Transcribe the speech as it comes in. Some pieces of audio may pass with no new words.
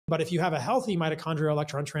But if you have a healthy mitochondrial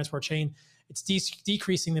electron transport chain, it's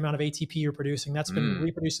decreasing the amount of ATP you're producing. That's been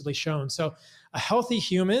reproducibly shown. So a healthy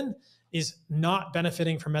human is not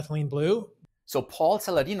benefiting from methylene blue. So Paul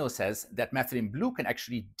Saladino says that methylene blue can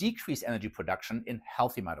actually decrease energy production in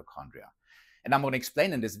healthy mitochondria. And I'm going to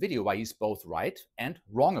explain in this video why he's both right and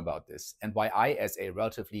wrong about this, and why I, as a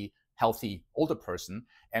relatively healthy older person,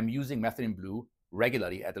 am using methylene blue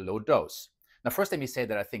regularly at a low dose. Now, first let me say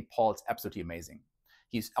that I think Paul's absolutely amazing.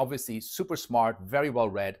 He's obviously super smart, very well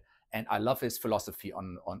read, and I love his philosophy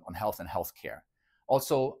on health and healthcare.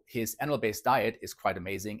 Also, his animal-based diet is quite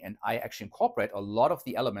amazing, and I actually incorporate a lot of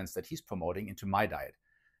the elements that he's promoting into my diet,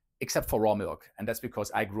 except for raw milk. And that's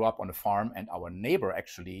because I grew up on a farm and our neighbor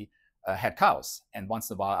actually had cows. And once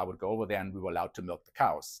in a while I would go over there and we were allowed to milk the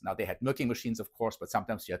cows. Now they had milking machines, of course, but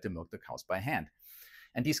sometimes you had to milk the cows by hand.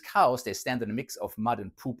 And these cows, they stand in a mix of mud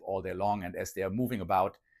and poop all day long. And as they're moving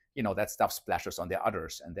about, you know, that stuff splashes on their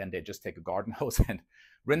udders. And then they just take a garden hose and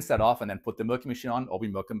rinse that off and then put the milking machine on, or we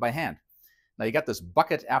milk them by hand. Now you got this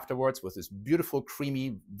bucket afterwards with this beautiful,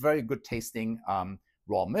 creamy, very good tasting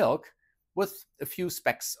raw milk with a few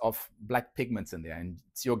specks of black pigments in there. And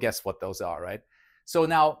it's your guess what those are, right? So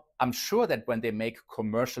now I'm sure that when they make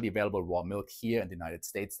commercially available raw milk here in the United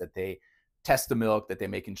States, that they test the milk, that they're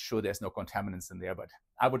making sure there's no contaminants in there. But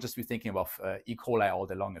I would just be thinking of E. coli all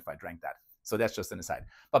day long if I drank that. So that's just an aside.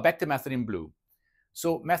 But back to methylene blue.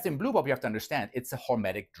 So methylene blue, what we have to understand, it's a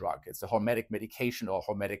hormetic drug. It's a hormetic medication or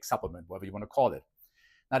hormetic supplement, whatever you want to call it.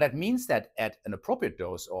 Now that means that at an appropriate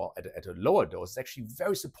dose or at a lower dose, it's actually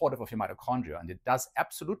very supportive of your mitochondria, and it does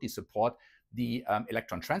absolutely support the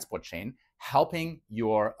electron transport chain, helping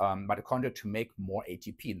your mitochondria to make more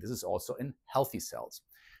ATP. And this is also in healthy cells.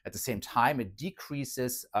 At the same time, it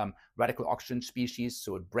decreases radical oxygen species,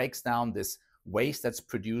 so it breaks down this waste that's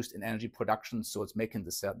produced in energy production, so it's making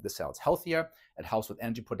the cells healthier. It helps with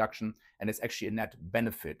energy production, and it's actually a net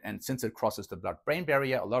benefit. And since it crosses the blood-brain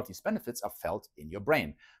barrier, a lot of these benefits are felt in your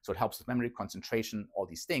brain. So it helps with memory, concentration, all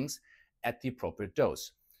these things at the appropriate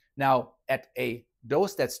dose. Now, at a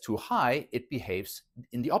dose that's too high, it behaves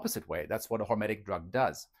in the opposite way. That's what a hormetic drug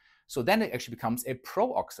does. So then it actually becomes a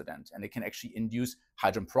pro-oxidant, and it can actually induce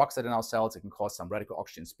hydrogen peroxide in our cells. It can cause some radical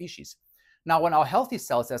oxygen species. Now, in our healthy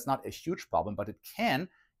cells, that's not a huge problem, but it can,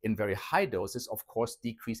 in very high doses, of course,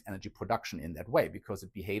 decrease energy production in that way because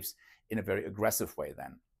it behaves in a very aggressive way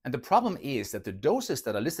then. And the problem is that the doses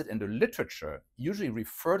that are listed in the literature usually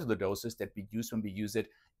refer to the doses that we use when we use it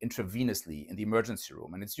intravenously in the emergency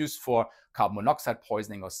room. And it's used for carbon monoxide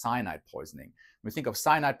poisoning or cyanide poisoning. When we think of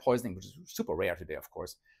cyanide poisoning, which is super rare today, of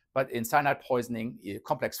course, but in cyanide poisoning,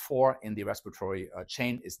 complex 4 in the respiratory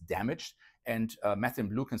chain is damaged, and methylene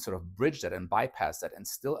blue can sort of bridge that and bypass that and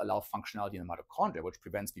still allow functionality in the mitochondria, which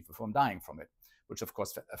prevents people from dying from it, which of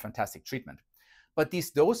course a fantastic treatment. But these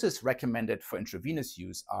doses recommended for intravenous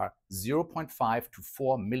use are 0.5 to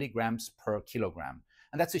 4 milligrams per kilogram.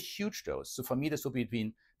 And that's a huge dose. So for me, this will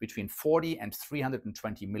be between 40 and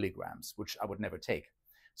 320 milligrams, which I would never take.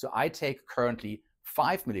 So I take currently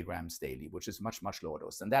 5 milligrams daily, which is much, much lower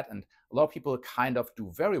dose than that. And a lot of people kind of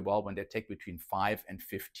do very well when they take between 5 and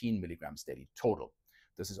 15 milligrams daily total.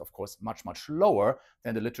 This is, of course, much, much lower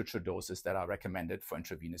than the literature doses that are recommended for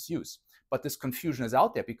intravenous use. But this confusion is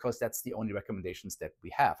out there because that's the only recommendations that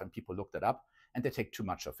we have. And people look that up and they take too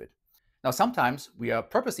much of it. Now, sometimes we are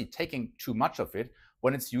purposely taking too much of it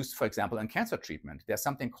when it's used, for example, in cancer treatment. There's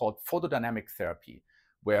something called photodynamic therapy,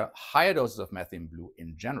 where higher doses of methylene blue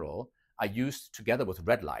in general are used together with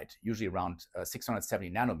red light, usually around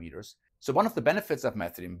 670 nanometers. So one of the benefits of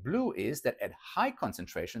methylene blue is that at high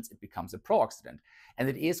concentrations, it becomes a pro-oxidant. And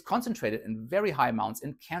it is concentrated in very high amounts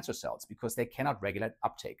in cancer cells because they cannot regulate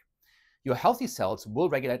uptake. Your healthy cells will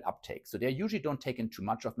regulate uptake, so they usually don't take in too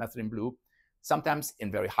much of methylene blue. Sometimes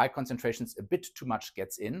in very high concentrations, a bit too much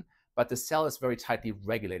gets in, but the cell is very tightly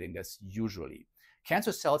regulating this usually.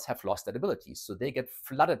 Cancer cells have lost that ability, so they get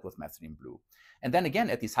flooded with methylene blue. And then again,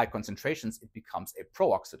 at these high concentrations, it becomes a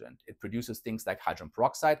pro-oxidant. It produces things like hydrogen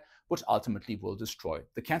peroxide, which ultimately will destroy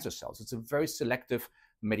the cancer cells. It's a very selective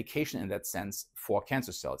medication in that sense for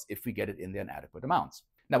cancer cells if we get it in there in adequate amounts.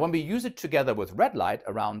 Now, when we use it together with red light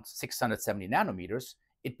around 670 nanometers,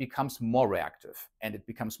 it becomes more reactive and it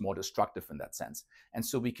becomes more destructive in that sense. And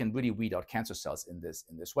so we can really weed out cancer cells in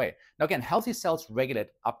this way. Now again, healthy cells regulate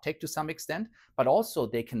uptake to some extent, but also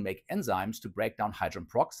they can make enzymes to break down hydrogen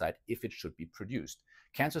peroxide if it should be produced.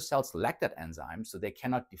 Cancer cells lack that enzyme, so they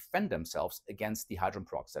cannot defend themselves against the hydrogen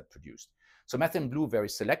peroxide produced. So methylene blue very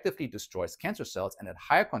selectively destroys cancer cells, and at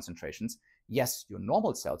higher concentrations, yes, your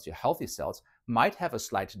normal cells, your healthy cells, might have a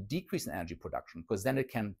slight decrease in energy production because then it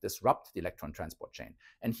can disrupt the electron transport chain.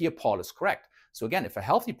 And here Paul is correct. So again, if a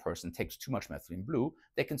healthy person takes too much methylene blue,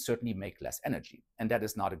 they can certainly make less energy, and that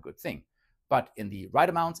is not a good thing. But in the right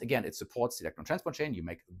amounts, again, it supports the electron transport chain. You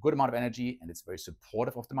make a good amount of energy, and it's very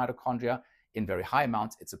supportive of the mitochondria. In very high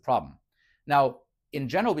amounts, it's a problem. Now, in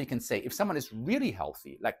general, we can say if someone is really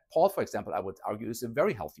healthy, like Paul, for example, I would argue is a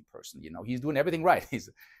very healthy person. He's doing everything right. He's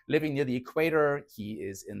living near the equator. He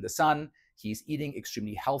is in the sun. He's eating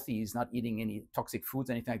extremely healthy. He's not eating any toxic foods,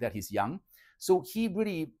 anything like that. He's young. So he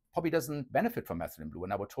really probably doesn't benefit from methylene blue,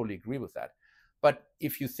 and I would totally agree with that. But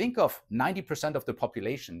if you think of 90% of the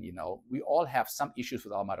population, we all have some issues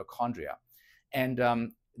with our mitochondria. And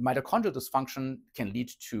mitochondrial dysfunction can lead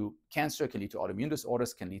to cancer, can lead to autoimmune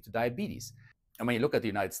disorders, can lead to diabetes. And when you look at the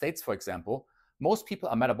United States, for example, most people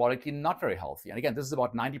are metabolically not very healthy. And again, this is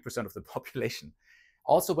about 90% of the population.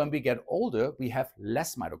 Also, when we get older, we have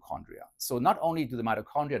less mitochondria. So not only do the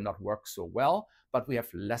mitochondria not work so well, but we have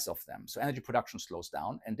less of them. So energy production slows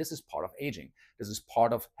down, and this is part of aging. This is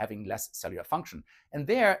part of having less cellular function. And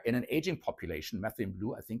there, in an aging population, methylene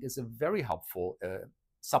blue, I think, is a very helpful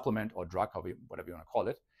supplement or drug, whatever you want to call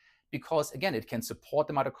it, because again, it can support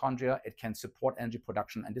the mitochondria, it can support energy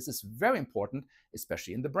production, and this is very important,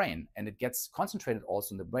 especially in the brain. And it gets concentrated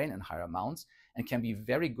also in the brain in higher amounts and can be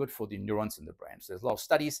very good for the neurons in the brain. So there's a lot of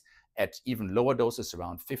studies at even lower doses,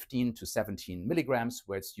 around 15 to 17 milligrams,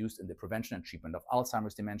 where it's used in the prevention and treatment of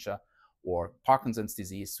Alzheimer's dementia or Parkinson's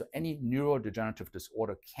disease. So any neurodegenerative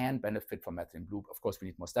disorder can benefit from methylene blue. Of course, we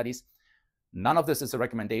need more studies. None of this is a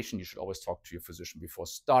recommendation. You should always talk to your physician before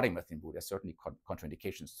starting methylene blue. There's certainly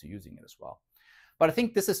contraindications to using it as well. But I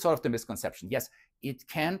think this is sort of the misconception. Yes, it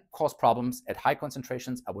can cause problems at high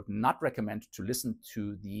concentrations. I would not recommend to listen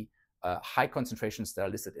to the high concentrations that are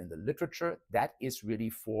listed in the literature. That is really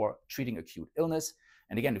for treating acute illness.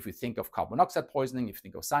 And again, if you think of carbon monoxide poisoning, if you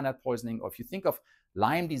think of cyanide poisoning, or if you think of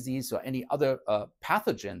Lyme disease or any other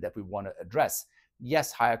pathogen that we want to address,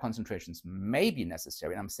 yes, higher concentrations may be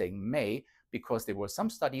necessary. And I'm saying may because there were some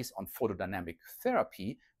studies on photodynamic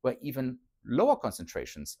therapy where even lower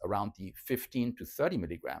concentrations around the 15 to 30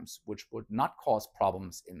 milligrams, which would not cause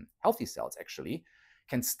problems in healthy cells actually,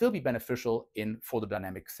 can still be beneficial in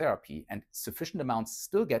photodynamic therapy, and sufficient amounts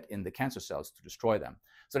still get in the cancer cells to destroy them.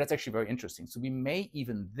 So that's actually very interesting. So we may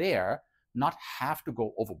even there not have to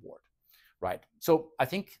go overboard. Right. So I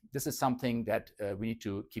think this is something that we need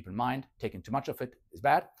to keep in mind. Taking too much of it is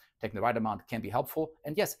bad. Taking the right amount can be helpful.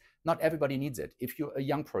 And yes, not everybody needs it. If you're a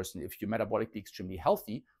young person, if you're metabolically extremely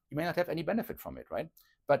healthy, you may not have any benefit from it, right?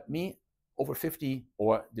 But me, over 50,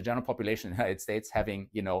 or the general population in the United States having,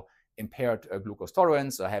 impaired glucose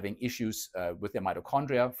tolerance or having issues with their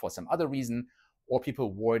mitochondria for some other reason, or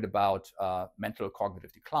people worried about mental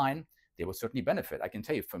cognitive decline, they will certainly benefit. I can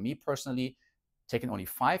tell you, for me personally, taking only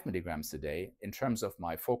 5 milligrams a day, in terms of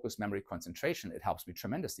my focus, memory, concentration, it helps me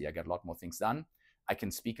tremendously. I get a lot more things done. I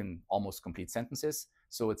can speak in almost complete sentences.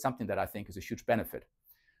 So it's something that I think is a huge benefit.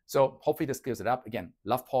 So hopefully this clears it up. Again,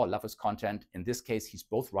 love Paul, love his content. In this case, he's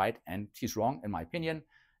both right and he's wrong, in my opinion.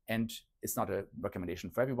 And it's not a recommendation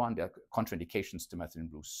for everyone. There are contraindications to methylene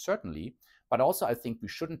blue, certainly. But also, I think we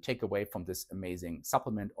shouldn't take away from this amazing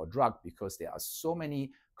supplement or drug because there are so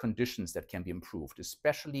many conditions that can be improved,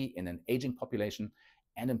 especially in an aging population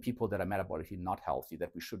and in people that are metabolically not healthy,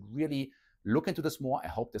 that we should really look into this more. I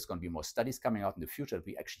hope there's going to be more studies coming out in the future that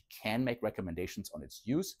we actually can make recommendations on its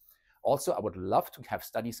use. Also, I would love to have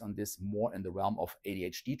studies on this more in the realm of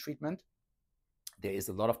ADHD treatment. There is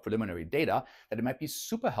a lot of preliminary data that it might be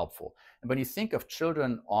super helpful. And when you think of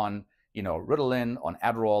children on, Ritalin, on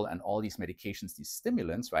Adderall, and all these medications, these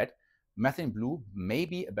stimulants, right? Methylene blue may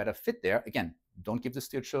be a better fit there. Again, don't give this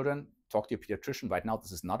to your children. Talk to your pediatrician. Right now,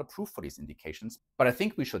 this is not approved for these indications. But I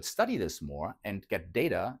think we should study this more and get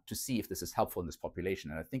data to see if this is helpful in this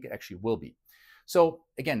population. And I think it actually will be. So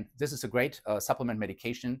again, this is a great supplement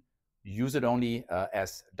medication. Use it only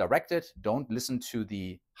as directed. Don't listen to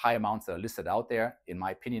the high amounts that are listed out there. In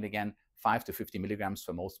my opinion, again, 5 to 50 milligrams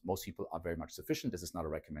for most people are very much sufficient. This is not a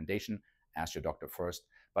recommendation. Ask your doctor first.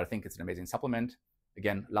 But I think it's an amazing supplement.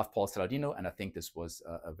 Again, love Paul Saladino, and I think this was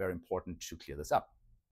very important to clear this up.